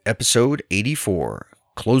Episode 84,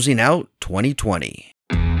 Closing Out 2020.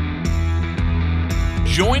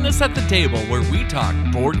 Join us at the table where we talk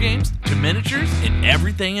board games to miniatures and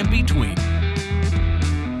everything in between.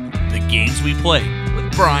 The Games We Play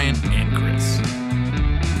with Brian and Chris.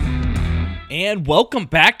 And welcome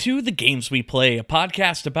back to The Games We Play, a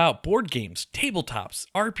podcast about board games, tabletops,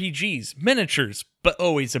 RPGs, miniatures, but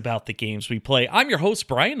always about the games we play. I'm your host,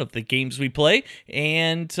 Brian, of The Games We Play,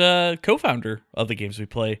 and co-founder of The Games We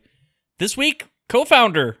Play. This week,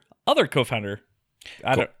 other co-founder.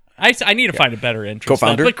 I need to find a better intro.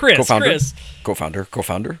 Co-founder, but Chris. Co-founder.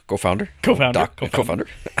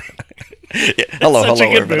 Hello,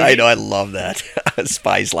 everybody. I know, I love that.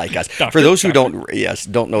 Spies Like Us. For those who don't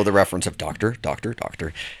know the reference of Doctor,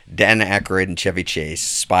 Dan Aykroyd and Chevy Chase,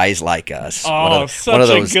 Spies Like Us. Oh, one of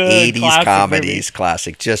those good 80s comedies,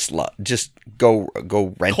 classic. Just go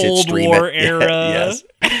rent it, stream War it. Era. Yes.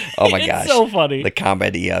 Oh my gosh. It's so funny. The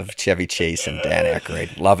comedy of Chevy Chase and Dan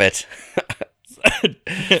Aykroyd. Love it.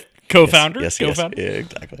 Co-founder? Yes, Co-founder? Yeah,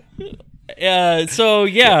 exactly.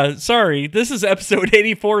 Sorry. This is episode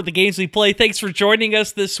 84 of The Games We Play. Thanks for joining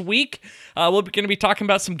us this week. We're going to be talking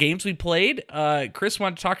about some games we played. Chris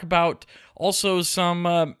wanted to talk about also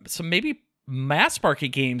some maybe mass market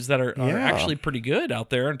games that are actually pretty good out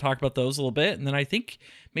there and talk about those a little bit. And then I think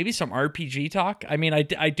maybe some RPG talk. I mean,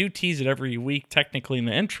 I do tease it every week, technically in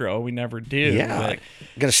the intro. We never do. Yeah, I'm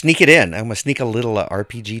going to sneak it in. I'm going to sneak a little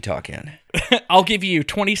RPG talk in. I'll give you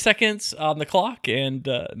 20 seconds on the clock, and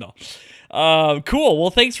no. Cool. Well,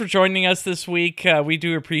 thanks for joining us this week. We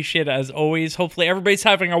do appreciate it, as always. Hopefully everybody's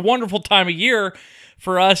having a wonderful time of year.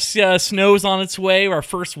 For us, snow's on its way. Our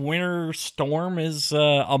first winter storm is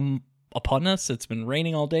upon us. It's been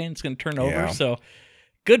raining all day, and it's going to turn over. So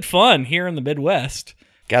good fun here in the Midwest.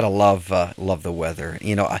 Gotta love the weather.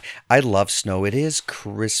 You know, I love snow. It is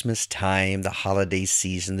Christmas time, the holiday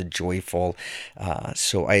season, the joyful.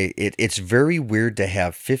 So it's very weird to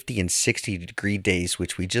have 50 and 60 degree days,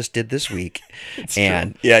 which we just did this week.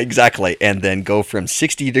 True. Yeah, exactly. And then go from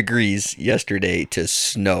 60 degrees yesterday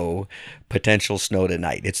to potential snow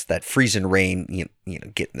tonight. It's that freezing rain, you know,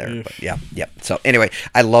 getting there. Oof. But yeah. So anyway,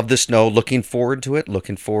 I love the snow. Looking forward to it.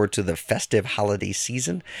 Looking forward to the festive holiday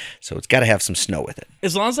season. So it's got to have some snow with it.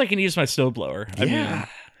 As long as I can use my snowblower. I mean,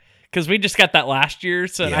 because we just got that last year,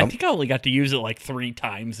 so I think I only got to use it like 3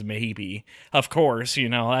 times, maybe. Of course, you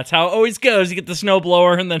know, that's how it always goes. You get the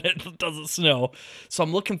snowblower, and then it doesn't snow. So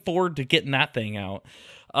I'm looking forward to getting that thing out.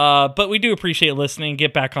 But we do appreciate listening.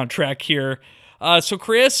 Get back on track here. So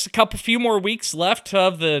Chris, few more weeks left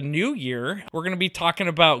of the new year. We're going to be talking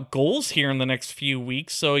about goals here in the next few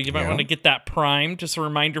weeks, so you might want to get that primed. Just a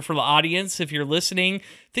reminder for the audience, if you're listening,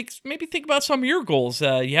 think about some of your goals.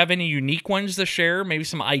 You have any unique ones to share? Maybe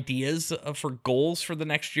some ideas for goals for the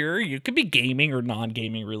next year. You could be gaming or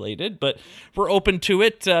non-gaming related, but we're open to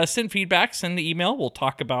it. Send feedback, send the email. We'll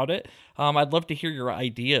talk about it. I'd love to hear your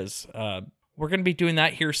ideas. We're going to be doing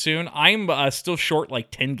that here soon. I'm still short like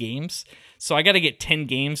 10 games. So I got to get 10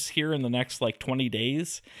 games here in the next like 20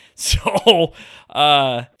 days. So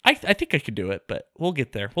I think I could do it, but we'll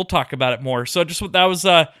get there. We'll talk about it more. So that was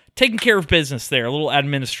taking care of business there, a little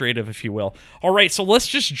administrative, if you will. All right, so let's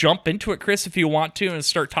just jump into it, Chris, if you want to, and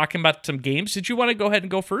start talking about some games. Did you want to go ahead and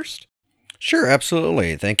go first? Sure,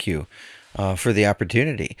 absolutely. Thank you for the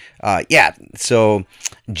opportunity. So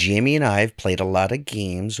Jamie and I have played a lot of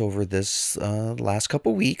games over this last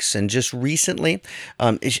couple weeks, and just recently,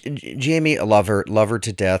 Jamie, I love her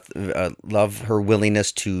to death. Love her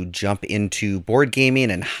willingness to jump into board gaming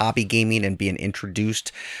and hobby gaming and being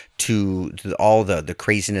introduced to all the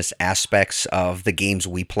craziness aspects of the games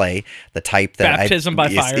we play. The type that baptism by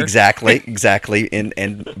fire, exactly,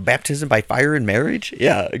 and baptism by fire in marriage.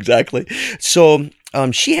 Yeah, exactly. So.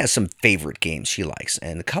 She has some favorite games she likes,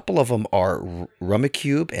 and a couple of them are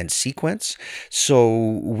Rummikub and Sequence.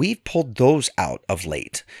 So we've pulled those out of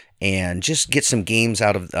late and just get some games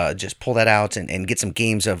out of, just pull that out and get some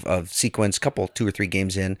games of Sequence, 2 or 3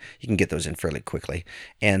 games in. You can get those in fairly quickly.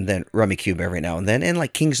 And then Rummikub every now and then, and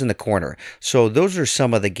like Kings in the Corner. So those are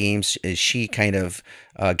some of the games she kind of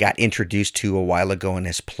got introduced to a while ago and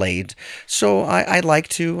has played. So I like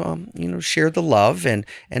to, share the love and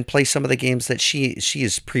play some of the games that she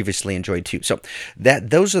has previously enjoyed too. So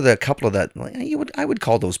those are the couple of I would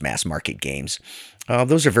call those mass market games.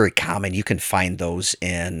 Those are very common. You can find those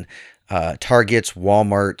in Targets,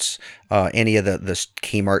 Walmarts, any of the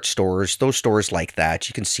Kmart stores, those stores like that.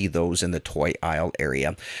 You can see those in the toy aisle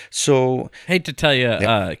area. So, hate to tell you,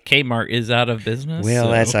 Kmart is out of business.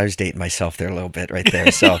 Well, I was dating myself there a little bit right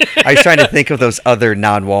there. So I was trying to think of those other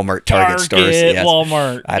non-Walmart Target stores. Yes.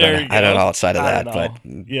 Walmart. I don't know outside of that, but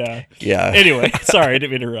yeah. Anyway, sorry, I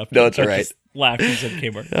didn't mean to interrupt. No, it's all right. Laughing at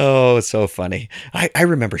Kmart. Oh, it's so funny. I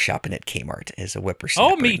remember shopping at Kmart as a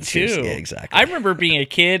whippersnapper. Oh, me too. Yeah, exactly. I remember being a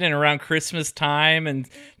kid and around Christmas time and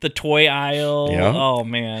the toy aisle. Yeah. Oh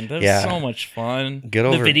man, that was so much fun.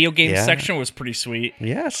 The video game section was pretty sweet.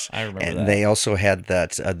 Yes, I remember that. And they also had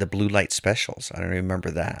that the blue light specials. I don't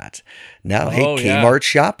remember that. Now, Oh, hey, yeah. Kmart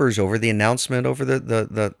shoppers, over the announcement over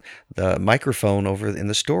the microphone over in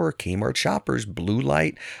the store, Kmart shoppers, blue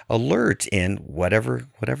light alert in whatever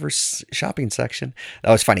shopping section. That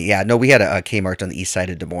was funny. Yeah, no, we had a Kmart on the east side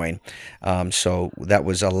of Des Moines, so that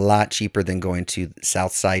was a lot cheaper than going to the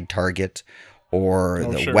south side Target or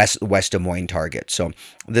the West Des Moines Target. So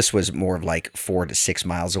this was more of like 4 to 6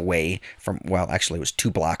 miles away from. Well, actually, it was 2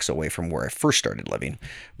 blocks away from where I first started living.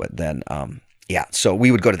 But then, yeah, so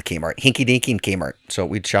we would go to the Kmart, Hinky Dinky and Kmart. So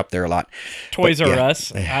we'd shop there a lot. Toys R Us.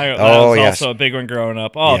 That was also a big one growing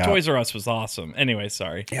up. Oh, Yeah. Toys R Us was awesome. Anyway,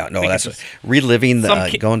 sorry. Yeah, no, that's reliving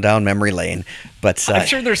the going down memory lane. But I'm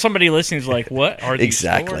sure there's somebody listening who's like, "What are these?"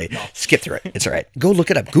 exactly. For? No. Skip through it. It's all right. Go look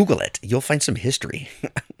it up. Google it. You'll find some history.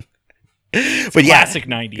 But classic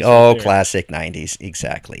 90s. Oh, right there. classic 90s.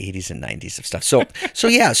 Exactly. 80s and 90s of stuff. So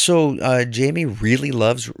Jamie really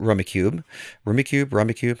loves Rummikub.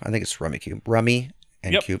 Rummikub. I think it's Rummikub. Rummy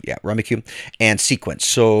and Yep. Cube. Yeah, Rummikub and Sequence.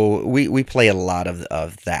 So we play a lot of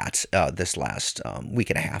that this last week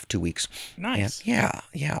and a half, 2 weeks. Nice. And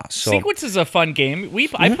yeah. So Sequence is a fun game.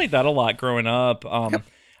 I played that a lot growing up.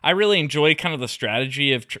 I really enjoy kind of the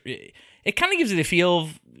strategy of. It kind of gives you the feel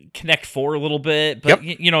of Connect 4 a little bit, but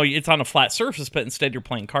it's on a flat surface, but instead you're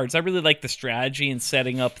playing cards. I really like the strategy and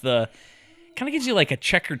setting up the. Kind of gives you like a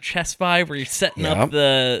checker chess vibe where you're setting up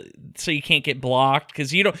so you can't get blocked,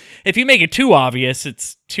 because if you make it too obvious,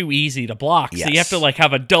 it's too easy to block. Yes. So you have to like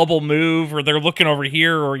have a double move, or they're looking over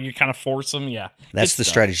here, or you kind of force them. Yeah, that's the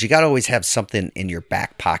strategy. You got to always have something in your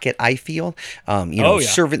back pocket, I feel.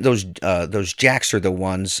 Serving those jacks are the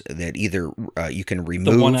ones that either you can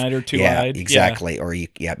remove, the one-eyed or two-eyed. Exactly. Or you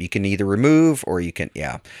can either remove, or you can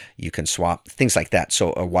swap, things like that.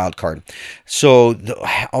 So a wild card. So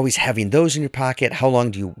always having those in your pocket. How long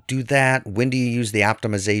do you do that? When do you use the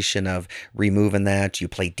optimization of removing that? Do you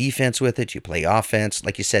play defense with it? Do you play offense?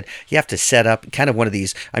 Like you said, you have to set up kind of one of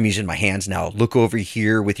these. I'm using my hands now. Look over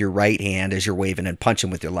here with your right hand as you're waving and punch them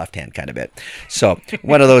with your left hand, kind of bit. So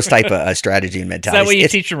one of those type of strategy and mentality. Is that what you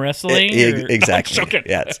teach them wrestling? Exactly. Okay.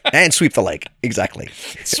 Yes. And sweep the leg. Exactly.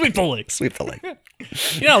 Sweep the leg. Sweep the leg.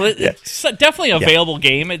 It's definitely an available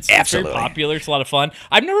game. It's very Absolutely. popular. It's a lot of fun.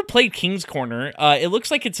 I've never played King's Corner. It looks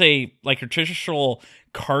like it's a traditional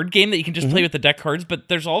card game that you can just play with the deck cards, but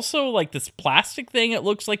there's also like this plastic thing it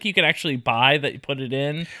looks like you can actually buy that you put it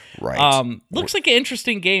in. Right. Looks like an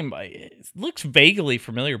interesting game. It looks vaguely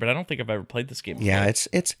familiar, but I don't think I've ever played this game before. Yeah,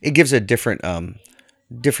 it gives a different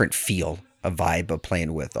feel, a vibe of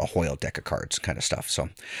playing with a Hoyle deck of cards kind of stuff. So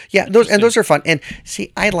yeah, those are fun. And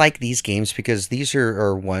see, I like these games because these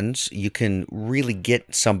are ones you can really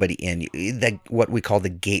get somebody in, what we call the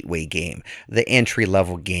gateway game, the entry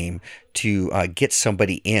level game, to get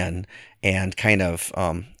somebody in and kind of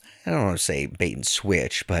I don't want to say bait and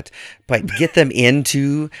switch, but get them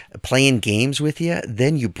into playing games with you.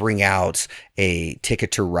 Then you bring out a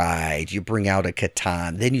Ticket to Ride, you bring out a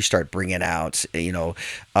Catan, then you start bringing out the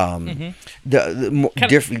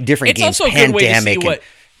different It's games. also a good way to see what.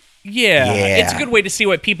 Yeah, it's a good way to see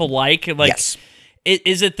what people like. Like, yes.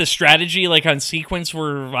 Is it the strategy like on Sequence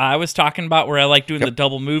where I was talking about, where I like doing the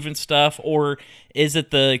double move and stuff, or is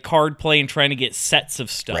it the card play and trying to get sets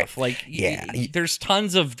of stuff? Right. Like, there's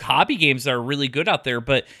tons of hobby games that are really good out there,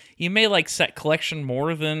 but you may like set collection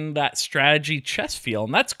more than that strategy chess feel,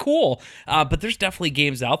 and that's cool. But there's definitely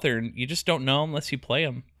games out there, and you just don't know unless you play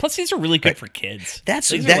them. Plus, these are really good for kids.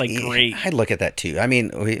 These are like great. I look at that too. I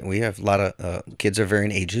mean, we have a lot of kids of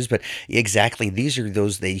varying ages, but exactly, these are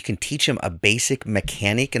those that you can teach them a basic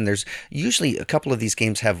mechanic, and there's usually a couple of these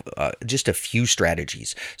games have just a few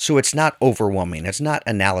strategies, so it's not overwhelming. It's not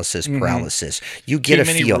analysis paralysis. You get a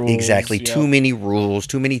feel. Rules, exactly. yep. Too many rules,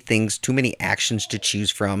 too many things, too many actions to choose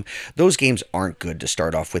from. Those games aren't good to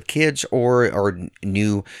start off with kids or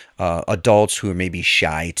new adults who are maybe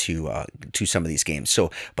shy to some of these games.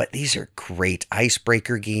 So, but these are great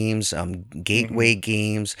icebreaker games, gateway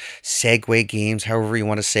games, segue games, however you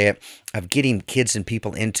want to say it, of getting kids and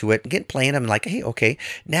people into it, playing them like, hey, okay,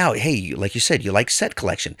 now, hey, like you said, you like set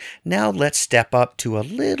collection. Now let's step up to a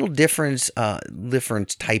little different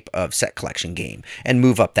type of set collection game and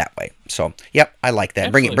move up that way. So, yep, I like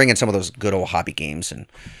that. Bring in some of those good old hobby games and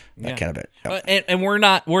that kind of it. Yep. And we're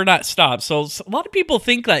not stopped. So a lot of people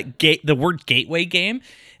think that the word gateway game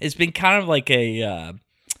has been kind of like a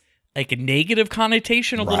negative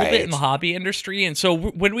connotation a little bit in the hobby industry. And so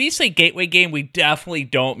when we say gateway game, we definitely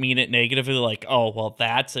don't mean it negatively, like, oh, well,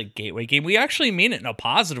 that's a gateway game. We actually mean it in a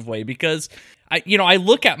positive way, because I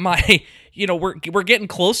look at my, we're getting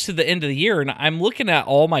close to the end of the year, and I'm looking at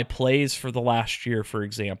all my plays for the last year, for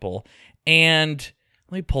example. And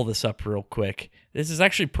let me pull this up real quick. This is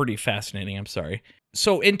actually pretty fascinating. I'm sorry.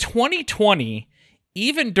 So in 2020,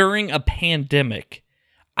 even during a pandemic,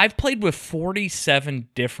 I've played with 47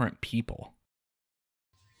 different people.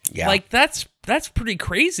 Yeah. Like that's pretty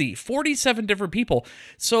crazy. 47 different people.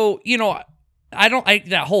 So,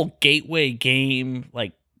 that whole gateway game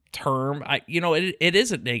like term, it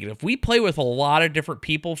isn't negative. We play with a lot of different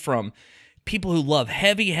people, from people who love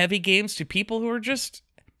heavy games to people who are just,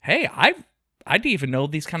 hey, I didn't even know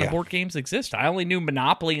these kind of board games exist. I only knew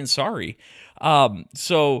Monopoly and Sorry.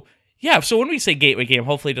 So when we say gateway game,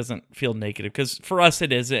 hopefully it doesn't feel negative, because for us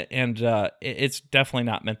it isn't, and it's definitely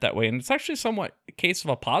not meant that way. And it's actually somewhat a case of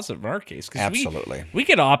a positive in our case, because absolutely we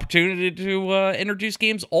get an opportunity to introduce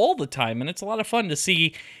games all the time, and it's a lot of fun to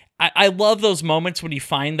see. I love those moments when you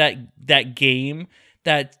find that game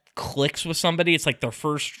that clicks with somebody. It's like their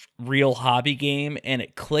first real hobby game, and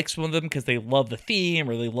it clicks with them because they love the theme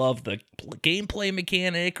or they love the gameplay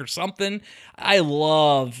mechanic or something. I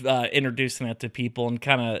love introducing that to people and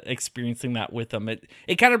kind of experiencing that with them.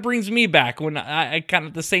 It kind of brings me back when I kind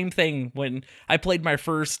of the same thing when I played my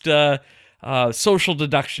first social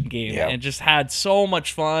deduction game and just had so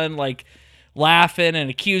much fun, like laughing and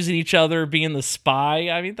accusing each other of being the spy.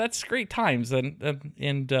 I mean, that's great times, and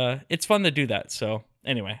it's fun to do that. So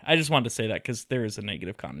anyway, I just wanted to say that because there is a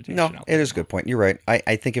negative connotation. No, it is a good point. You're right.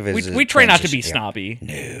 I think of it as we try not to be snobby.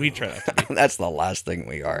 No. We try not to be. That's the last thing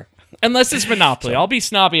we are. Unless it's Monopoly. I'll be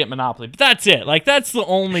snobby at Monopoly, but that's it. Like, that's the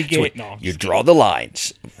only game. So you draw the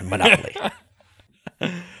lines. Monopoly.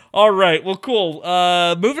 All right. Well, cool.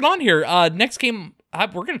 Moving on here. Next game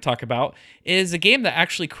we're going to talk about is a game that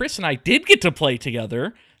actually Chris and I did get to play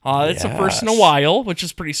together. It's the first in a while, which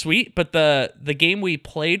is pretty sweet. But the game we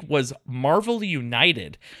played was Marvel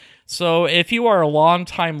United. So if you are a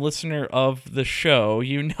longtime listener of the show,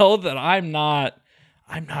 you know that I'm not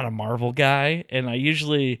a Marvel guy, and I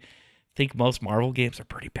usually think most Marvel games are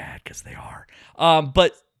pretty bad because they are.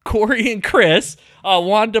 But Corey and Chris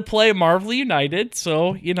wanted to play Marvel United,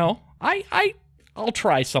 so I'll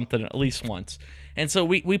try something at least once. And so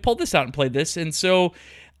we pulled this out and played this. And so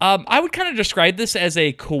I would kind of describe this as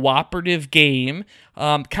a cooperative game,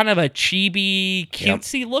 kind of a chibi,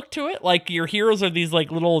 cutesy look to it. Like your heroes are these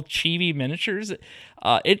like little chibi miniatures.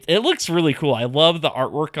 It looks really cool. I love the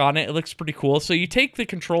artwork on it. It looks pretty cool. So you take the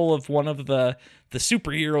control of one of the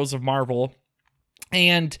superheroes of Marvel,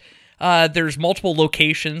 and there's multiple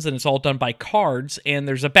locations, and it's all done by cards, and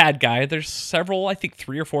there's a bad guy. There's several, I think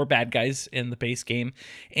 3 or 4 bad guys in the base game,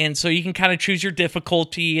 and so you can kind of choose your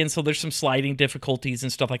difficulty, and so there's some sliding difficulties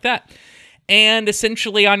and stuff like that. And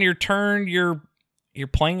essentially on your turn, you're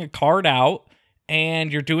playing a card out,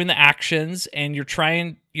 and you're doing the actions, and you're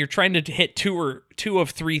trying to hit two of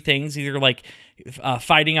 3 things, either like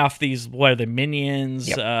fighting off these, what are the minions,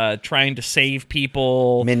 trying to save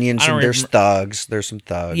people. Minions, and there's thugs. There's some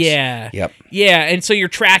thugs. Yeah. Yep. Yeah, and so you're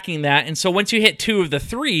tracking that, and so once you hit 2 of the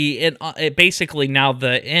 3, it basically now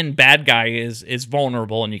the end bad guy is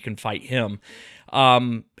vulnerable, and you can fight him.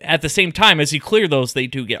 At the same time, as you clear those, they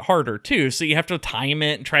do get harder too, so you have to time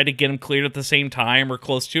it and try to get them cleared at the same time or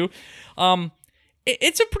close to.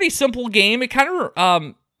 It's a pretty simple game. It kind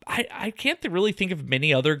of I can't really think of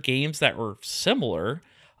many other games that were similar,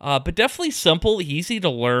 but definitely simple, easy to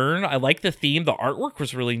learn. I like the theme. The artwork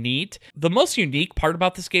was really neat. The most unique part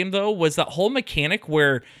about this game, though, was that whole mechanic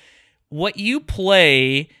where what you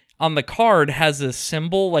play on the card has a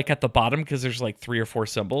symbol like at the bottom, because there's like 3 or 4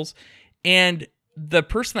 symbols, and the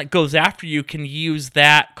person that goes after you can use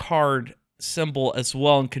that card symbol as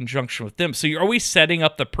well in conjunction with them. So you're always setting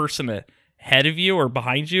up the person ahead of you or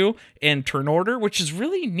behind you in turn order, which is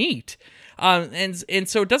really neat. And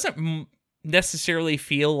so it doesn't necessarily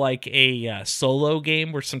feel like a solo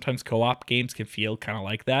game, where sometimes co-op games can feel kind of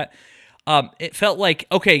like that. It felt like,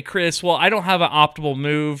 okay, Chris, well, I don't have an optimal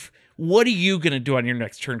move. what are you going to do on your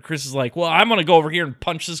next turn? Chris is like, well, I'm going to go over here and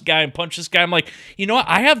punch this guy and punch this guy. I'm like, you know what?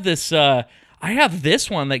 I have this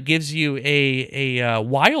one that gives you a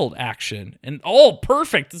wild action. And,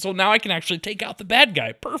 perfect. So now I can actually take out the bad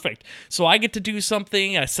guy. Perfect. So I get to do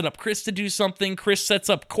something. I set up Chris to do something. Chris sets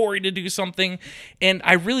up Corey to do something. And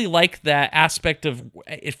I really like that aspect of,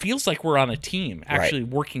 it feels like we're on a team actually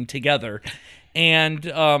working together.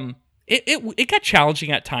 And, It got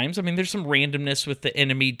challenging at times. I mean, there's some randomness with the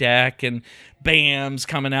enemy deck and BAMs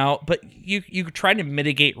coming out, but you try to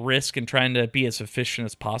mitigate risk and trying to be as efficient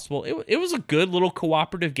as possible. It was a good little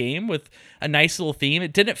cooperative game with a nice little theme.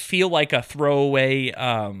 It didn't feel like a throwaway,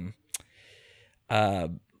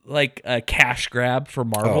 like a cash grab for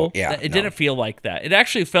Marvel. It didn't feel like that. It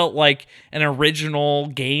actually felt like an original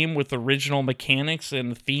game with original mechanics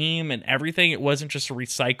and theme and everything. It wasn't just a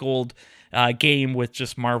recycled game with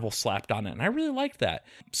just Marvel slapped on it, and I really liked that.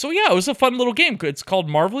 So yeah, it was a fun little game. It's called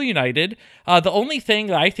Marvel United. The only thing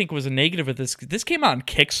that I think was a negative of this came out on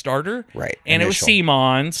Kickstarter, right? And Initial. It was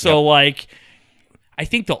CMON, so like, I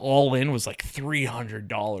think the all-in was like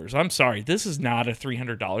 $300. I'm sorry, this is not a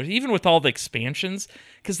 $300, even with all the expansions,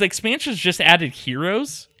 because the expansions just added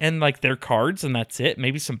heroes and like their cards, and that's it.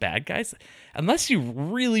 Maybe some bad guys. Unless you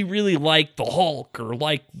really, really like the Hulk or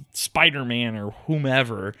like Spider-Man or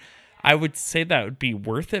whomever, I would say that would be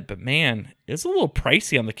worth it, but man, it's a little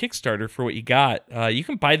pricey on the Kickstarter for what you got. You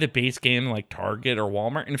can buy the base game like Target or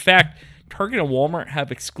Walmart. In fact, Target and Walmart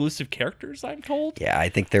have exclusive characters, I'm told. Yeah, I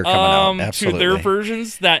think they're coming out, absolutely, to their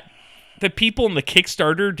versions that the people in the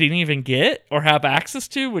Kickstarter didn't even get or have access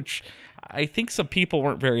to, which I think some people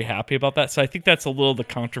weren't very happy about that. So I think that's a little the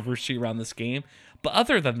controversy around this game. But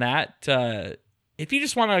other than that, if you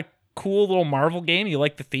just want a cool little Marvel game, you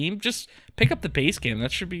like the theme, just pick up the base game.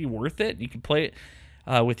 That should be worth it. You can play it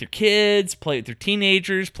with your kids, play it with your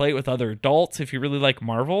teenagers, play it with other adults. If you really like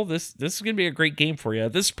Marvel, this is going to be a great game for you.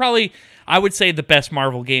 This is probably, I would say, the best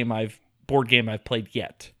Marvel board game I've played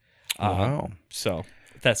yet. Wow. So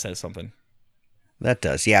if that says something. That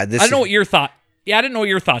does. Yeah. I don't know what your thought. Yeah, I didn't know what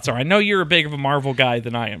your thoughts are. I know you're a big of a Marvel guy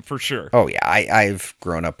than I am, for sure. Oh, yeah. I've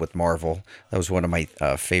grown up with Marvel. That was one of my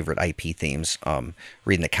favorite IP themes,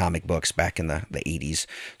 reading the comic books back in the 80s.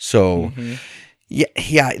 So,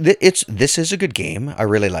 this is a good game. I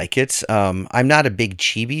really like it. I'm not a big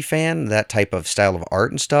chibi fan, that type of style of art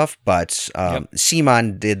and stuff, but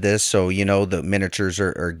CMON did this, so, the miniatures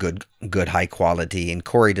are good, high quality, and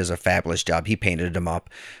Corey does a fabulous job. He painted them up.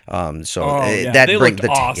 They looked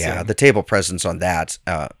awesome. The table presence on that,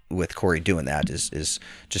 with Corey doing that is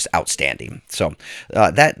just outstanding. So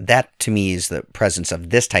that to me is the presence of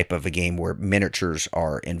this type of a game where miniatures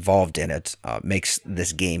are involved in it, makes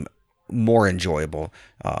this game more enjoyable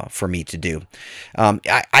for me to do.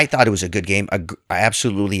 I thought it was a good game. I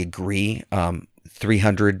absolutely agree.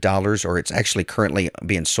 $300, or it's actually currently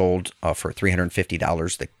being sold for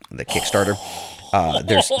 $350. The Kickstarter.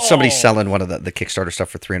 There's somebody selling one of the Kickstarter stuff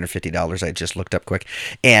for $350. I just looked up quick,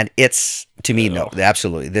 and it's, to me, no,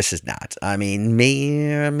 absolutely, this is not. I mean,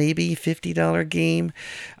 maybe $50 game.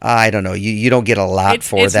 I don't know. You don't get a lot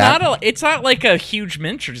for that. It's not like a huge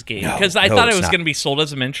miniatures game, because I thought it was going to be sold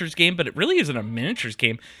as a miniatures game, but it really isn't a miniatures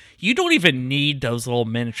game. You don't even need those little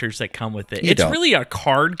miniatures that come with it. It's really a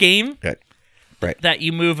card game. Right. That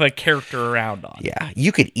you move a character around on. Yeah,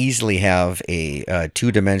 you could easily have a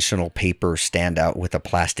two-dimensional paper standout with a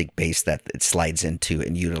plastic base that it slides into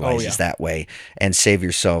and utilizes that way, and save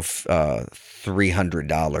yourself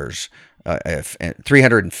 $300. If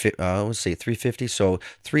let's say $350, so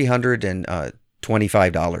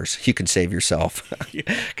 $325 you can save yourself,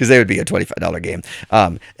 because they would be a $25 game.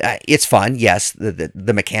 It's fun, yes.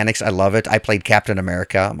 The mechanics, I love it. I played Captain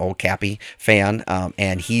America. I'm an old Cappy fan,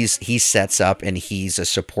 and he sets up, and he's a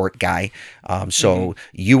support guy. So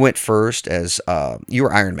you went first as you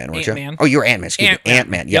were Iron Man, weren't you? Ant-Man. Oh, you were Ant-Man. Excuse me,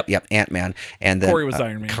 Ant-Man. Yep, Ant-Man. And then Corey was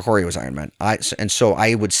Iron Man. Corey was Iron Man. So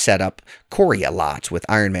I would set up Corey a lot with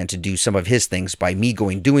Iron Man to do some of his things by me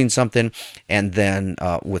doing something, and then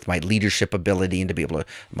with my leadership ability and to be able to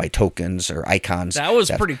my tokens or icons. That was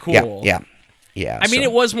pretty cool. Yeah. I mean,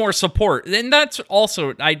 it was more support. And that's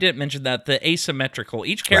also, I didn't mention that, the asymmetrical.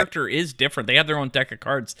 Each character is different. They have their own deck of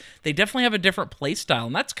cards. They definitely have a different play style,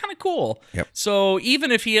 and that's kind of cool. Yep. So even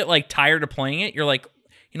if you get tired of playing it, you're like,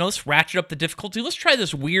 let's ratchet up the difficulty. Let's try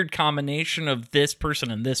this weird combination of this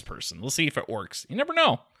person and this person. We'll see if it works. You never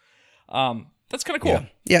know. That's kind of cool.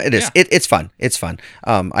 Yeah, it is. Yeah. It's fun. It's fun.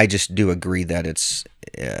 I just do agree that it's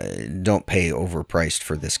don't pay overpriced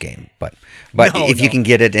for this game. But if you can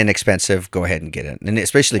get it inexpensive, go ahead and get it. And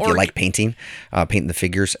especially if you like painting the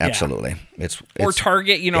figures, absolutely. It's or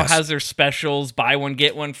Target, has their specials: buy one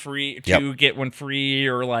get one free, two get one free,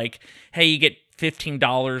 or like, hey, you get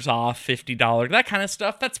 $15 off, $50, that kind of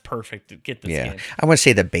stuff. That's perfect to get this game. I want to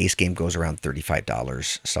say the base game goes around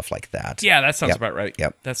 $35, stuff like that. Yeah, that sounds about right.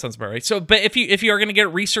 Yep. That sounds about right. So, but if you are going to get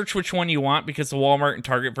it, research which one you want, because the Walmart and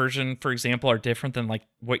Target version, for example, are different than like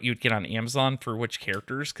what you'd get on Amazon for which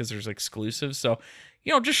characters, because there's exclusives. So,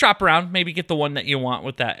 just shop around, maybe get the one that you want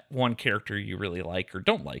with that one character you really like or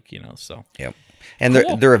don't like, so. Yep. And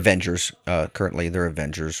they're Avengers. Currently, they're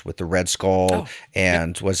Avengers with the Red Skull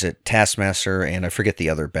and was it Taskmaster, and I forget the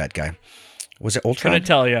other bad guy. Was it Ultron? Couldn't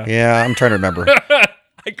tell you. Yeah, I'm trying to remember.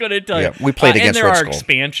 I couldn't tell you. We played against Red Skull. And there are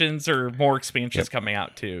expansions or more expansions coming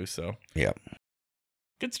out too. So yeah.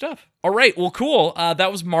 Good stuff. All right. Well, cool.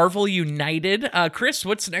 That was Marvel United. Chris,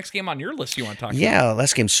 what's the next game on your list you want to talk about? Yeah,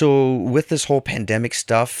 last game. So with this whole pandemic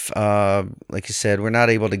stuff, like you said, we're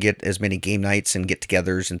not able to get as many game nights and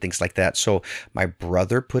get-togethers and things like that. So my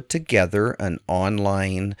brother put together an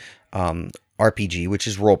online RPG, which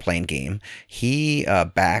is role-playing game. He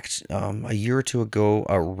backed a year or two ago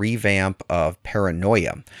a revamp of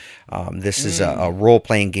Paranoia. This is a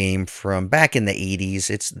role-playing game from back in the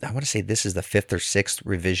 80s. I want to say this is the 5th or 6th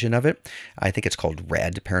revision of it. I think it's called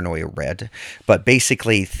Red, Paranoia Red. But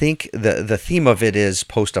basically, think the theme of it is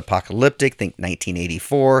post-apocalyptic. Think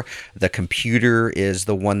 1984. The computer is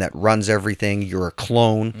the one that runs everything. You're a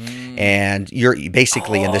clone, and you're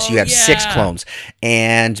basically in this. You have 6 clones,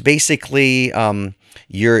 and basically,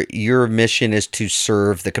 your mission is to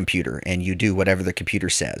serve the computer, and you do whatever the computer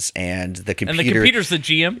says. And the computer's the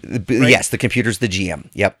GM. Right? Yes, the computer's the GM.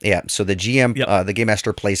 Yep, yeah. So the GM, the game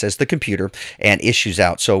master, plays as the computer and issues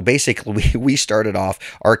out. So basically, we started off.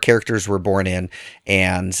 Our characters were born in,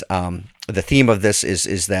 and the theme of this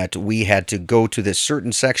is that we had to go to this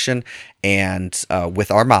certain section and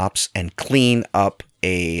with our mops and clean up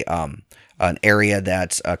an area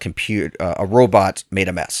that a robot made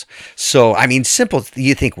a mess. So, I mean, simple.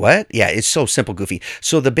 You think, what? Yeah, it's so simple, goofy.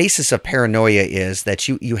 So the basis of Paranoia is that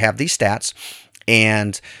you have these stats,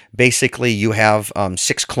 and basically you have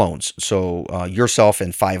 6 clones. So yourself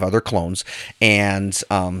and 5 other clones, and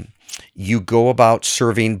you go about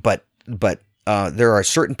serving, but there are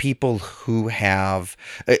certain people who have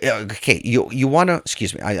you want to,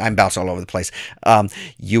 excuse me, I'm bouncing all over the place.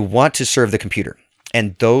 You want to serve the computer.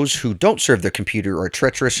 And those who don't serve the computer are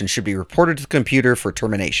treacherous and should be reported to the computer for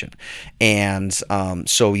termination. And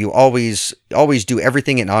so you always do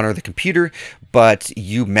everything in honor of the computer, but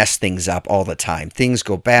you mess things up all the time. Things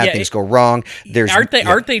go bad, things go wrong. Aren't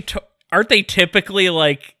they typically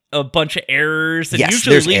like a bunch of errors, and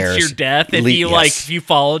usually leads to your death if you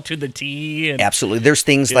follow to the T. And, absolutely, there's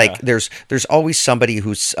things like there's always somebody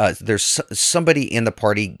who's there's somebody in the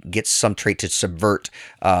party gets some trait to subvert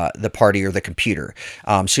the party or the computer.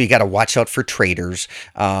 So you got to watch out for traitors.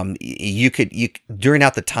 During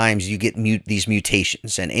out the times you get these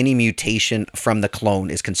mutations, and any mutation from the clone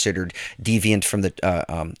is considered deviant from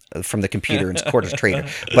the computer and court as traitor.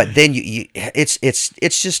 But then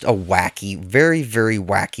it's just a wacky, very very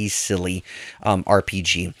wacky, silly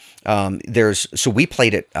RPG. So we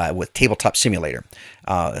played it with Tabletop Simulator.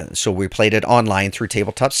 So we played it online through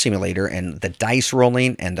Tabletop Simulator, and the dice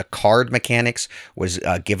rolling and the card mechanics was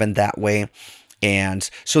given that way. And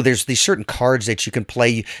so there's these certain cards that you can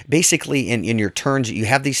play. Basically, in your turns, you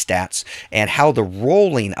have these stats, and how the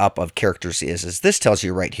rolling up of characters is this tells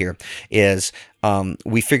you right here, is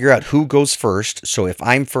we figure out who goes first. So if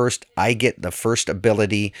I'm first, I get the first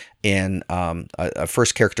ability in a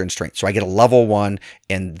first character in strength. So I get a level 1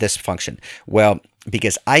 in this function. Well,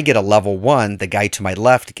 because I get a level 1, the guy to my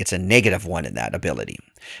left gets a -1 in that ability.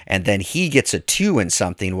 And then he gets a 2 in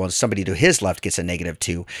something, while somebody to his left gets a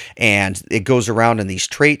 -2. And it goes around in these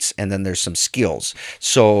traits, and then there's some skills.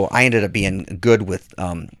 So I ended up being good with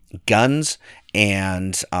guns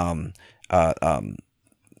and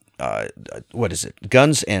what is it?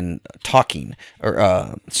 Guns and talking,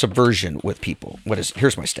 or subversion with people.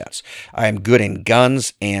 Here's my stats. I'm good in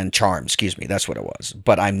guns and charm. Excuse me, that's what it was.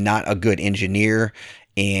 But I'm not a good engineer,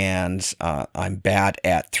 and I'm bad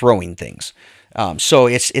at throwing things. So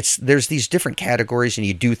there's these different categories, and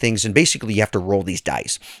you do things, and basically you have to roll these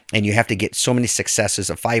dice, and you have to get so many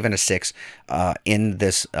successes, a 5 and a 6, in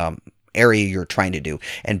this area you're trying to do.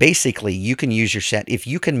 And basically, you can use your set. If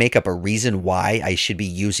you can make up a reason why I should be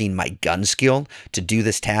using my gun skill to do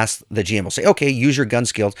this task, the GM will say, okay, use your gun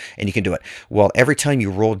skills, and you can do it. Well, every time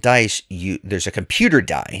you roll dice, there's a computer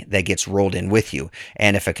die that gets rolled in with you.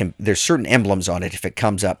 And if there's certain emblems on it. If it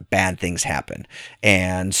comes up, bad things happen.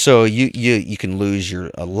 And so you can lose your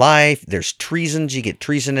life. There's treasons. You get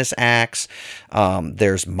treasonous acts.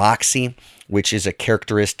 There's moxie, which is a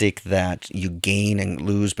characteristic that you gain and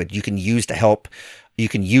lose, but you can use to help. You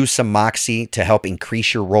can use some moxie to help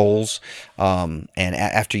increase your rolls. And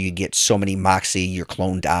after you get so many moxie, your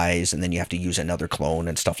clone dies, and then you have to use another clone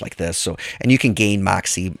and stuff like this. So, and you can gain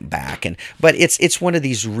moxie back. But it's one of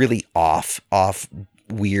these really off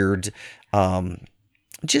weird,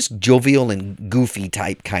 just jovial and goofy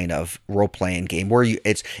type kind of role playing game where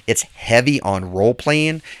it's heavy on role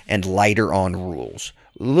playing and lighter on rules.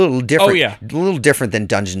 A little different. Oh, yeah. A little different than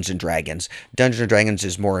Dungeons and Dragons. Dungeons and Dragons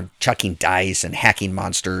is more chucking dice and hacking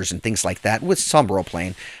monsters and things like that with some role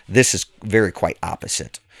playing. This is quite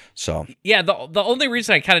opposite. So yeah, the only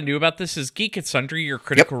reason I kind of knew about this is Geek and Sundry, your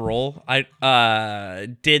Critical Role. I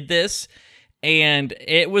did this, and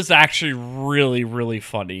it was actually really, really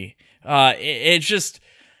funny. It's just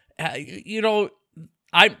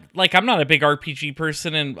I'm not a big RPG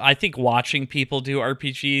person, and I think watching people do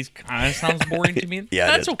RPGs kind of sounds boring to me. Yeah,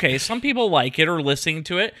 that's okay. Some people like it or listening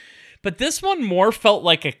to it, but this one more felt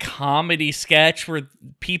like a comedy sketch where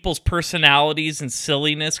people's personalities and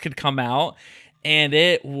silliness could come out, and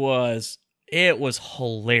it was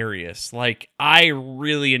hilarious. Like, I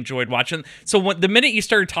really enjoyed watching. So the minute you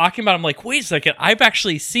started talking about it, I'm like, wait a second, I've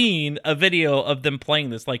actually seen a video of them playing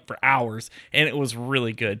this like for hours, and it was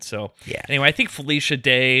really good. So yeah. Anyway, I think Felicia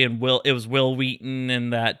Day and Will Wheaton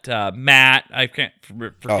and that Matt, I can't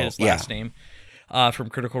forget his last name, from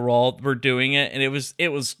Critical Role, were doing it, and it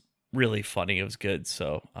was really funny. It was good.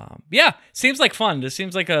 So seems like fun. This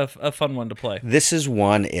seems like a fun one to play. This is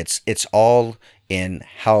one. It's all in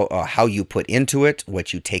how you put into it,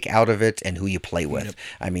 what you take out of it, and who you play with. Yep.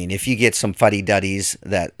 I mean, if you get some fuddy-duddies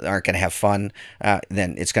that aren't going to have fun,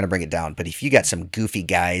 then it's going to bring it down. But if you got some goofy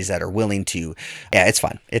guys that are willing to, it's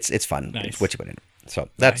fun. It's fun. Nice. It's what you put in. So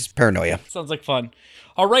that's nice. Paranoia. Sounds like fun.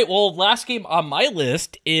 All right, well, last game on my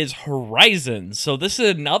list is Horizon. So this is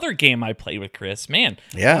another game I played with Chris. Man,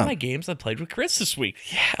 yeah. One of my games I played with Chris this week.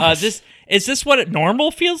 Yes. Is this what it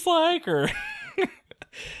normal feels like, or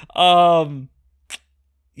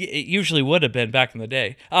it usually would have been back in the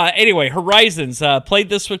day. Anyway, Horizons. Played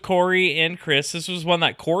this with Corey and Chris. This was one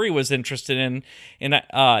that Corey was interested in, and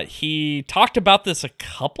he talked about this a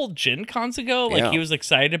couple Gen Cons ago. He was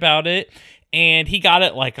excited about it, and he got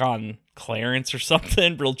it like on clearance or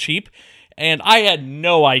something, real cheap. And I had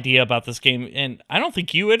no idea about this game, and I don't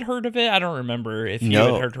think you had heard of it. I don't remember if you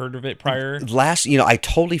had heard of it prior. I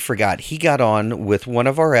totally forgot. He got on with one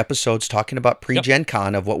of our episodes talking about pre-Gen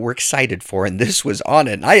Con of what we're excited for, and this was on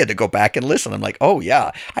it, and I had to go back and listen. I'm like, oh,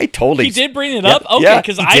 yeah, I totally... He did bring it up? Okay,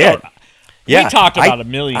 because I don't... Yeah, we talked about a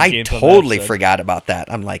million games. I totally forgot about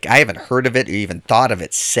that. I'm like, I haven't heard of it or even thought of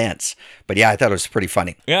it since. But yeah, I thought it was pretty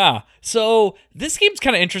funny. Yeah. So this game's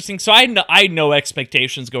kind of interesting. So I had no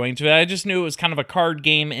expectations going to it. I just knew it was kind of a card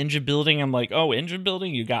game, engine building. I'm like, oh, engine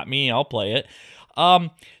building? You got me. I'll play it.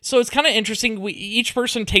 So it's kind of interesting. Each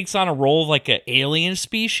person takes on a role of like an alien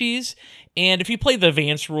species. And if you play the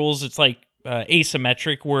advanced rules, it's like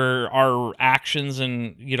asymmetric, where our actions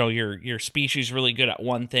and your species really good at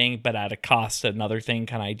one thing but at a cost at another thing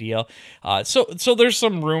kind of ideal. So there's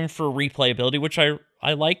some room for replayability, which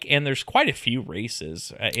I like, and there's quite a few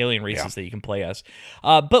races, alien races that you can play as.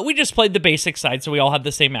 But we just played the basic side, so we all have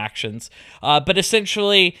the same actions. But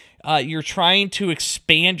essentially, you're trying to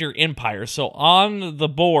expand your empire. So on the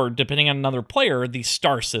board, depending on another player, these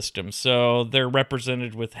star systems. So they're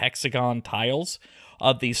represented with hexagon tiles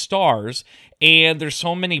of these stars, and there's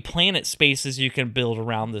so many planet spaces you can build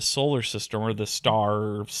around the solar system or the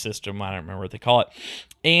star system. I don't remember what they call it.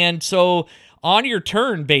 And so on your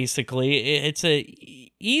turn, basically, it's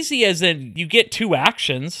easy as in you get two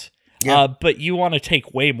actions, but you want to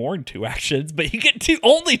take way more than two actions, but you get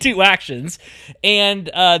only two actions, and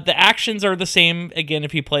the actions are the same, again,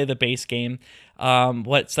 if you play the base game.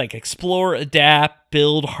 What's like explore, adapt,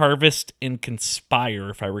 build, harvest, and conspire,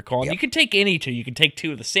 if I recall. And you can take any two. You can take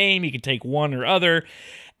two of the same, you can take one or other,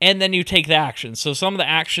 and then you take the actions. So some of the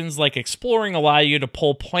actions, like exploring, allow you to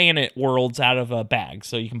pull planet worlds out of a bag.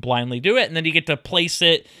 So you can blindly do it, and then you get to place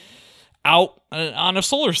it out on a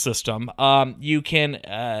solar system. You can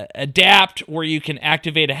adapt, where you can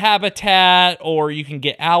activate a habitat, or you can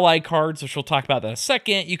get ally cards, which we'll talk about in a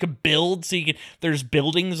second. You can build, so there's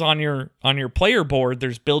buildings on your player board.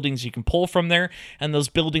 There's buildings you can pull from there, and those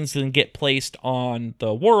buildings then get placed on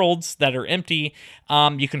the worlds that are empty.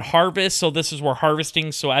 You can harvest, so this is where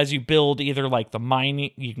harvesting. So as you build, either like the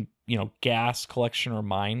mining, you can gas collection or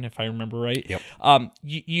mine, if I remember right. Yep.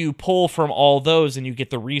 You pull from all those and you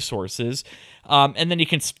get the resources. And then you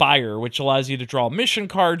can spire, which allows you to draw mission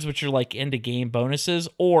cards, which are like end of game bonuses,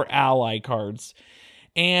 or ally cards.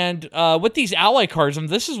 And with these ally cards, and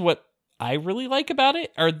this is what I really like about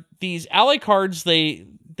it, are these ally cards, they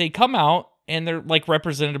come out and they're like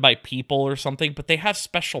represented by people or something, but they have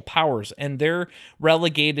special powers and they're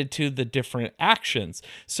relegated to the different actions.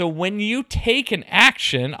 So when you take an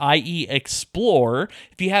action, i.e. explore,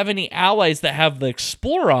 if you have any allies that have the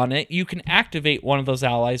explore on it, you can activate one of those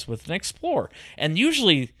allies with an explore. And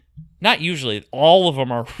not usually, all of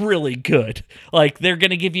them are really good. Like they're going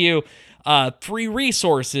to give you free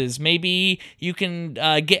resources. Maybe you can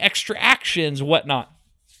get extra actions, whatnot.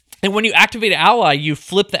 And when you activate an ally, you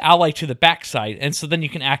flip the ally to the backside, and so then you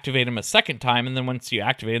can activate them a second time, and then once you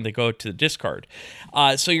activate them, they go to the discard.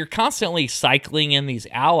 So you're constantly cycling in these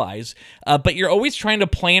allies, but you're always trying to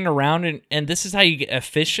plan around, and this is how you get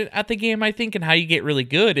efficient at the game, I think, and how you get really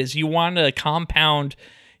good, is you want to compound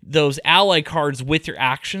those ally cards with your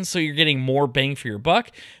actions, so you're getting more bang for your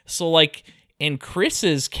buck. So like in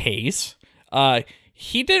Chris's case,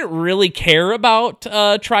 he didn't really care about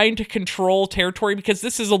trying to control territory, because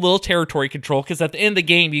this is a little territory control, because at the end of the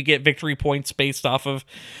game, you get victory points based off of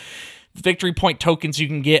victory point tokens you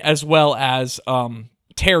can get, as well as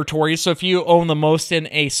territories. So if you own the most in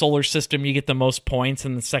a solar system, you get the most points,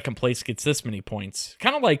 and the second place gets this many points.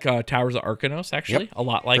 Kind of like Towers of Arcanos, actually. Yep. A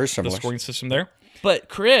lot like the scoring system there. But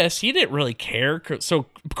Chris, he didn't really care. So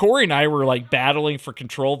Corey and I were like battling for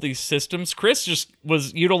control of these systems. Chris just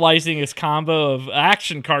was utilizing his combo of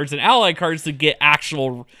action cards and ally cards to get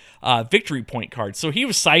actual victory point cards. So he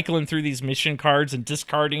was cycling through these mission cards and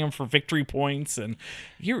discarding them for victory points. And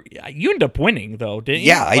you ended up winning, though, didn't you?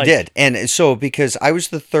 Yeah, I did. And so because I was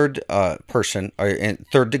the third person, and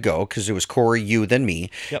third to go, because it was Corey, you, then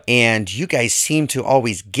me. Yep. And you guys seem to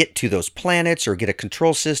always get to those planets or get a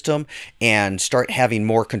control system and start having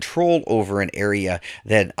more control over an area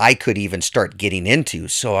that I could even start getting into.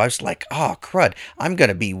 So I was like, oh, crud, I'm going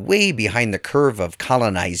to be way behind the curve of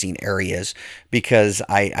colonizing areas, because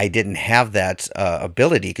I didn't have that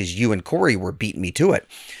ability, because you and Corey were beating me to it.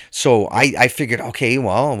 So I figured, okay,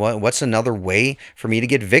 well, what's another way for me to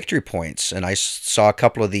get victory points? And I saw a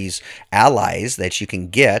couple of these allies that you can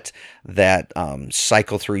get that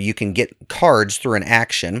cycle through. You can get cards through an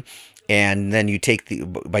action, and then you take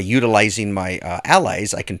by utilizing my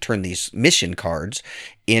allies, I can turn these mission cards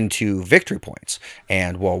into victory points.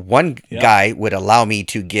 And one guy would allow me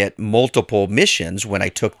to get multiple missions when I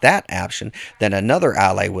took that option, then another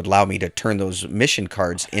ally would allow me to turn those mission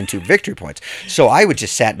cards into victory points. So I would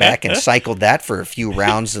just sat back and cycled that for a few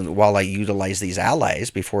rounds while I utilized these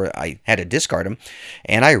allies before I had to discard them.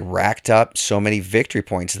 And I racked up so many victory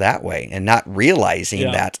points that way, and not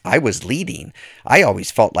realizing that I was leading. I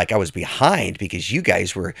always felt like I was behind because you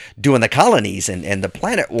guys were doing the colonies and the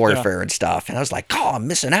planet warfare and stuff. And I was like, oh, I'm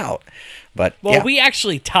missing out. But we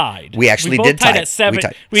actually tied. We actually did tie at 7.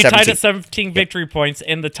 We tied at 17 victory points,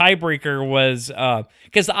 and the tiebreaker was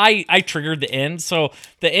because I triggered the end. So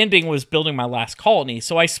the ending was building my last colony.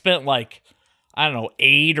 So I spent like, I don't know,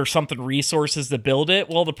 8 or something resources to build it.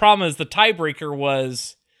 Well, the problem is the tiebreaker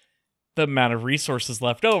was the amount of resources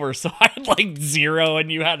left over. So I had like 0,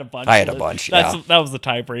 and you had a bunch. I had a bunch. That was the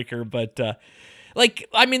tiebreaker, but.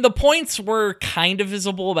 The points were kind of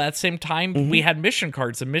visible, but at the same time, we had mission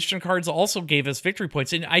cards, and mission cards also gave us victory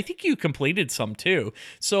points, and I think you completed some too.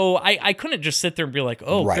 So I couldn't just sit there and be like,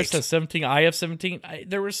 oh, right. Chris has 17, I have 17.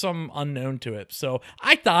 There was some unknown to it. So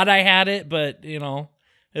I thought I had it, but,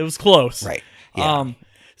 it was close. Right. Yeah.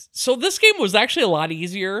 So this game was actually a lot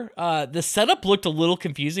easier. The setup looked a little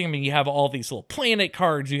confusing. I mean, you have all these little planet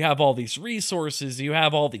cards, you have all these resources, you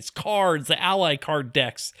have all these cards, the ally card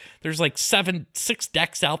decks. There's like 6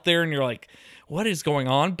 decks out there, and you're like, what is going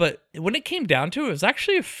on? But when it came down to it, it was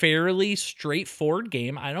actually a fairly straightforward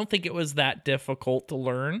game. I don't think it was that difficult to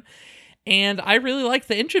learn. And I really liked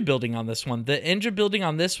the engine building on this one. The engine building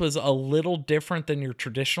on this was a little different than your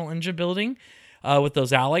traditional engine building. With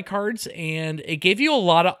those ally cards, and it gave you a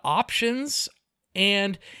lot of options,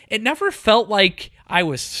 and it never felt like I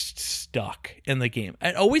was stuck in the game.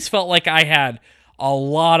 It always felt like I had a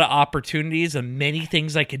lot of opportunities and many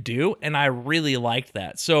things I could do, and I really liked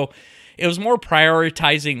that. So it was more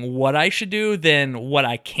prioritizing what I should do than what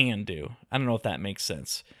I can do. I don't know if that makes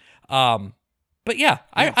sense. But yeah,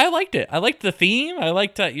 I liked it. I liked the theme. I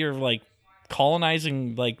liked that you're like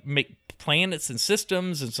colonizing like planets and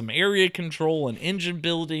systems and some area control and engine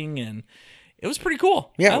building, and it was pretty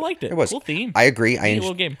cool. Yeah, I liked it. It was. Cool theme. I agree.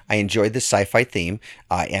 Little game. I enjoyed the sci-fi theme.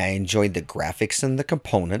 I enjoyed the graphics and the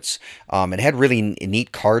components. It had really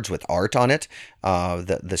neat cards with art on it.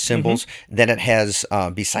 The symbols. Then it has,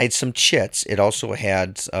 besides some chits, it also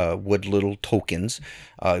had wood little tokens,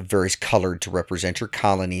 various colored to represent your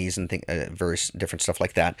colonies and various different stuff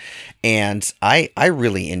like that. And I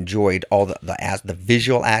really enjoyed all the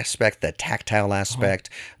visual aspect, the tactile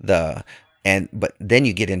aspect, but then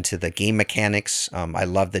you get into the game mechanics. I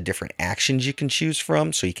love the different actions you can choose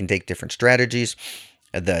from, so you can take different strategies.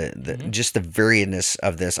 Just the variedness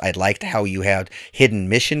of this. I liked how you had hidden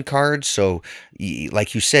mission cards. So,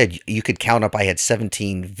 like you said, you could count up. I had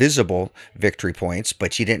 17 visible victory points,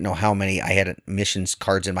 but you didn't know how many I had missions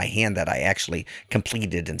cards in my hand that I actually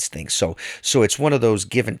completed and things. So it's one of those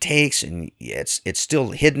give and takes, and it's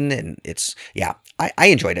still hidden, and I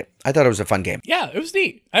enjoyed it. I thought it was a fun game. Yeah, it was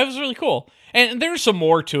neat. It was really cool. And there's some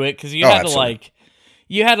more to it because you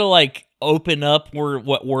had to open up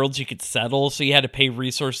what worlds you could settle. So you had to pay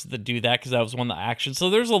resources to do that because that was one of the actions.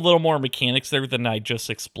 So there's a little more mechanics there than I just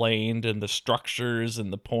explained, and the structures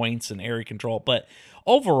and the points and area control. But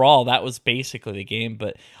overall, that was basically the game.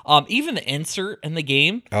 But even the insert in the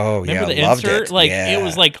game. Oh, remember yeah, the loved insert? it. It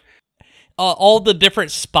was like all the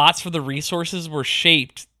different spots for the resources were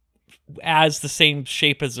shaped as the same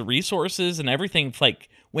shape as the resources, and everything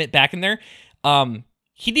went back in there.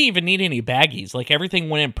 He didn't even need any baggies. Like, everything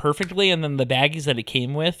went in perfectly, and then the baggies that it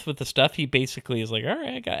came with the stuff, he basically is like, all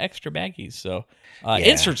right, I got extra baggies. So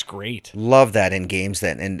insert's great. Love that in games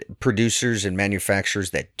and producers and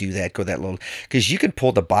manufacturers that do that, go that little, because you can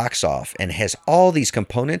pull the box off and it has all these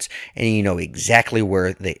components, and you know exactly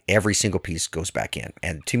where every single piece goes back in.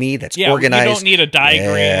 And to me, that's organized. You don't need a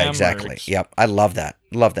diagram. Yeah, exactly. Yep. I love that.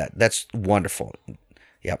 Love that. That's wonderful.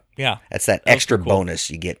 Yep. Yeah. That's that extra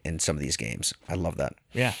bonus you get in some of these games. I love that.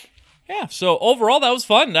 Yeah. Yeah. So overall, that was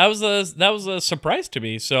fun. That was a surprise to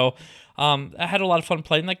me. So I had a lot of fun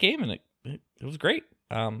playing that game, and it was great.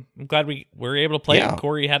 I'm glad we were able to play it, and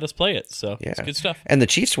Corey had us play it. So it's good stuff. And the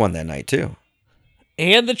Chiefs won that night too.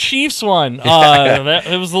 And the Chiefs won. It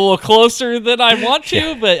was a little closer than I want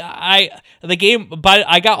to, but I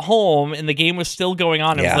got home and the game was still going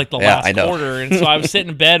on. It was like the last quarter, and so I was sitting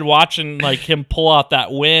in bed watching like him pull out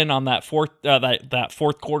that win on that fourth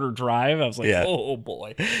quarter drive. I was like, oh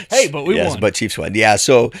boy, hey, but we won. But Chiefs won. Yeah.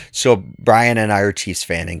 So Brian and I are Chiefs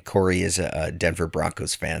fan, and Corey is a Denver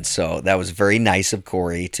Broncos fan. So that was very nice of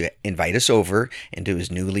Corey to invite us over into his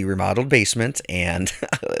newly remodeled basement and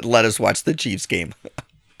let us watch the Chiefs game.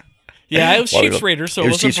 Yeah, it was Chiefs Raiders, so it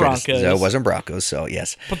wasn't Broncos. No, it wasn't Broncos, so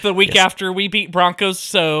yes. But the week after we beat Broncos,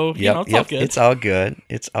 so it's all good. It's all good.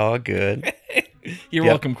 It's all good. You're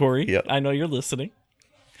welcome, Corey. Yep. I know you're listening.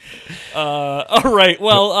 All right.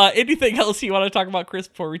 Well, anything else you want to talk about, Chris,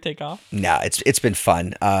 before we take off? No, it's been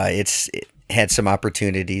fun. It had some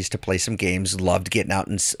opportunities to play some games. Loved getting out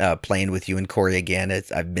and playing with you and Corey again.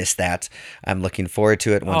 I've missed that. I'm looking forward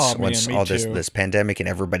to it once all this pandemic and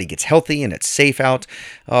everybody gets healthy and it's safe out.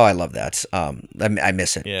 Oh, I love that. I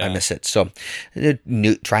miss it. Yeah. I miss it. So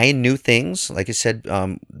trying new things. Like I said,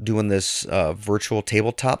 doing this virtual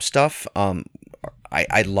tabletop stuff.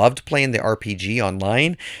 I loved playing the RPG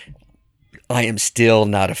online. I am still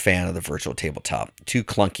not a fan of the virtual tabletop. Too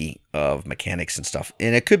clunky of mechanics and stuff.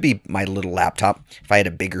 And it could be my little laptop if I had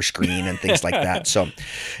a bigger screen and things like that. So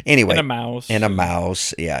anyway. And a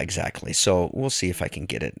mouse. Yeah, exactly. So we'll see if I can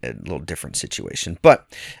get it a little different situation. But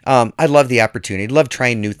I love the opportunity. Love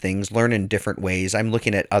trying new things, learning different ways. I'm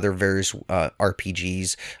looking at other various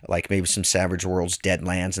RPGs, like maybe some Savage Worlds,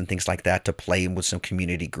 Deadlands, and things like that to play with some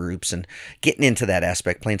community groups and getting into that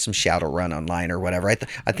aspect, playing some Shadowrun online or whatever.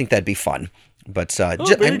 I think that'd be fun. But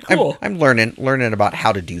cool. I'm learning about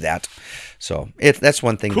how to do that. So that's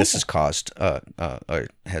one thing this has caused,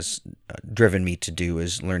 has driven me to do,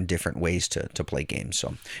 is learn different ways to play games.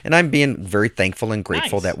 So, and I'm being very thankful and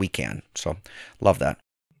grateful that we can. So, love that.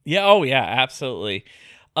 Yeah. Oh yeah, absolutely.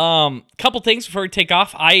 Couple things before we take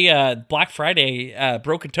off. Black Friday,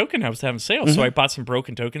 Broken Token, I was having sales, so I bought some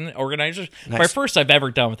Broken Token organizers. Nice. My first I've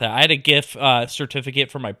ever done with that. I had a gift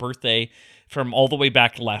certificate for my birthday from all the way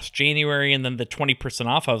back to last January, and then the 20%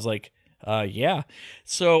 off. I was like, yeah.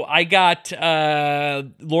 So I got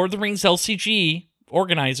Lord of the Rings LCG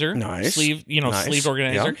organizer, Nice. sleeved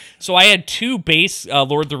organizer. Yeah. So I had 2 base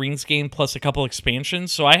Lord of the Rings game plus a couple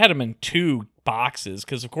expansions. So I had them in 2 boxes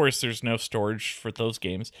because, of course, there's no storage for those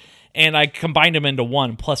games, and I combined them into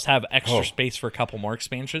 1 plus have extra space for a couple more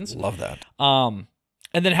expansions. Love that.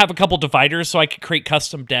 And then have a couple dividers so I could create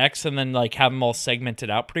custom decks and then like have them all segmented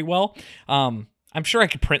out pretty well. I'm sure I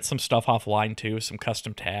could print some stuff offline too, some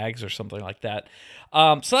custom tags or something like that.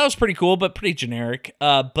 So that was pretty cool, but pretty generic.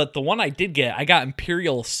 But the one I did get, I got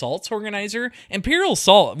Imperial Assault's organizer. Imperial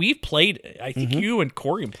Assault, we've played, I think you and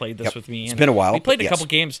Corrigan played this with me. It's been a while. We played a couple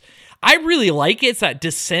games. I really like it. It's that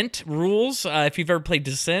Descent rules. If you've ever played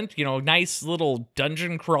Descent, nice little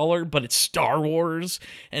dungeon crawler, but it's Star Wars.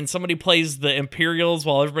 And somebody plays the Imperials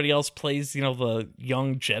while everybody else plays, the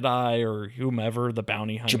young Jedi or whomever, the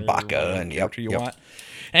bounty hunter. Chewbacca and you want.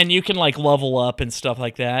 And you can like level up and stuff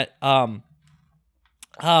like that.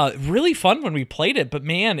 Really fun when we played it, but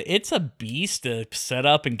man, it's a beast to set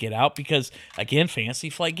up and get out because, again, Fantasy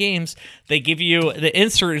Flight Games, they give you, the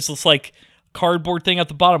insert is this like cardboard thing at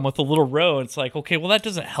the bottom with a little row. It's like, okay, well, that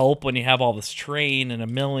doesn't help when you have all this terrain and a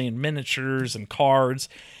million miniatures and cards.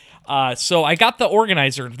 So I got the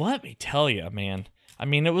organizer, and let me tell you, man, I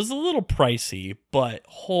mean, it was a little pricey, but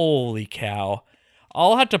holy cow.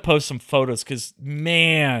 I'll have to post some photos because,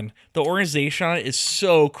 man, the organization on it is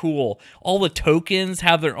so cool. All the tokens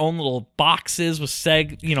have their own little boxes with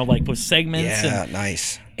with segments. Yeah,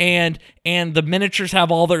 nice. And the miniatures have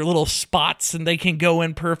all their little spots and they can go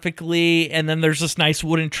in perfectly. And then there's this nice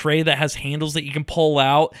wooden tray that has handles that you can pull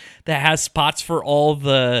out that has spots for all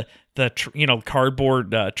the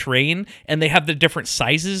cardboard terrain, and they have the different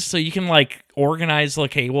sizes, so you can like organize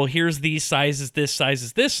like, hey, well, here's these sizes, this size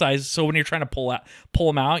is this size. So when you're trying to pull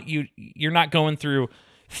them out, you're not going through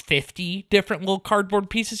 50 different little cardboard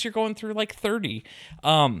pieces. You're going through like 30.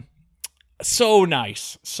 So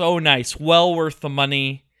nice, well worth the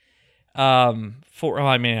money.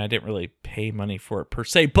 I didn't really pay money for it per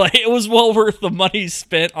se, but it was well worth the money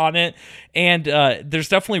spent on it. And there's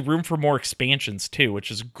definitely room for more expansions too,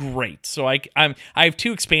 which is great. So I have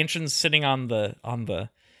 2 expansions sitting on the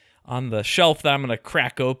shelf that I'm gonna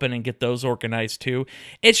crack open and get those organized too.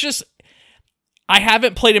 It's just, I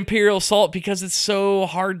haven't played Imperial Assault because it's so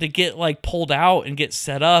hard to get like pulled out and get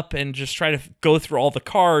set up and just try to go through all the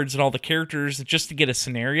cards and all the characters just to get a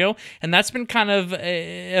scenario. And that's been kind of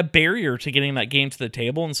a barrier to getting that game to the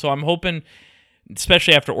table. And so I'm hoping,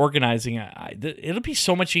 especially after organizing, it'll be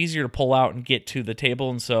so much easier to pull out and get to the table.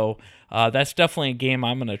 And so that's definitely a game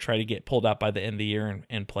I'm going to try to get pulled out by the end of the year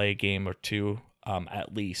and play a game or 2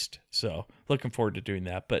 at least. So looking forward to doing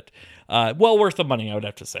that. But well worth the money, I would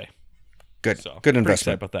have to say. Good. So, Good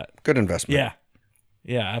investment. About that. Good investment.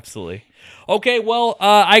 Yeah, absolutely. Okay, well,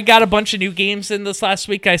 I got a bunch of new games in this last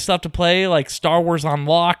week I still have to play, like Star Wars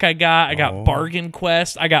Unlock I got Bargain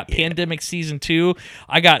Quest, I got Pandemic Season 2,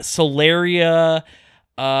 I got Solaria,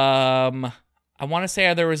 I want to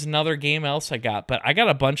say there was another game else I got, but I got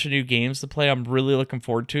a bunch of new games to play I'm really looking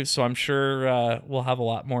forward to, so I'm sure we'll have a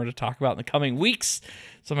lot more to talk about in the coming weeks.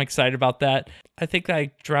 So I'm excited about that. I think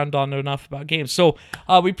I drowned on enough about games. So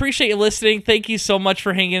we appreciate you listening. Thank you so much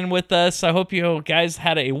for hanging with us. I hope you guys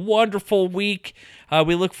had a wonderful week.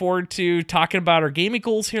 We look forward to talking about our gaming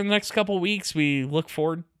goals here in the next couple of weeks. We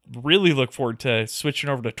really look forward to switching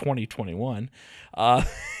over to 2021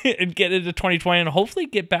 and get into 2020 and hopefully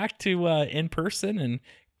get back to in person and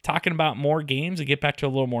talking about more games and get back to a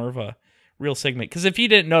little more of a real segment. Because if you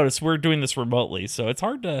didn't notice, we're doing this remotely, so it's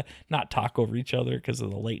hard to not talk over each other because of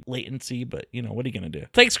the latency, but what are you going to do?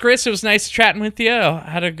 Thanks, Chris. It was nice chatting with you. I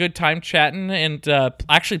had a good time chatting and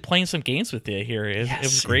actually playing some games with you here. It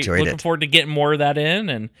was great. Looking forward to getting more of that in,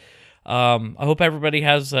 and I hope everybody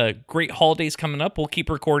has great holidays coming up. We'll keep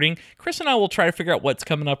recording. Chris and I will try to figure out what's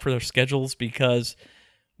coming up for their schedules because,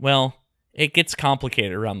 well, it gets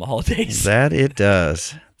complicated around the holidays. That it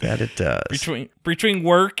does. Between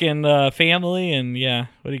work and family, and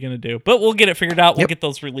what are you going to do? But we'll get it figured out. We'll get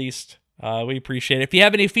those released. We appreciate it. If you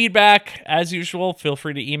have any feedback, as usual, feel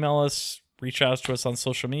free to email us, reach out to us on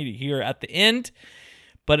social media here at the end.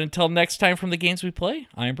 But until next time from the Games We Play,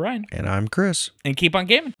 I'm Brian. And I'm Chris. And keep on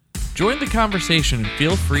gaming. Join the conversation and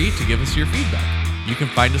feel free to give us your feedback. You can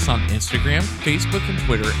find us on Instagram, Facebook, and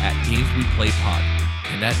Twitter at Games We Play Pod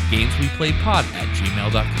and at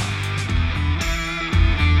gamesweplaypod@gmail.com.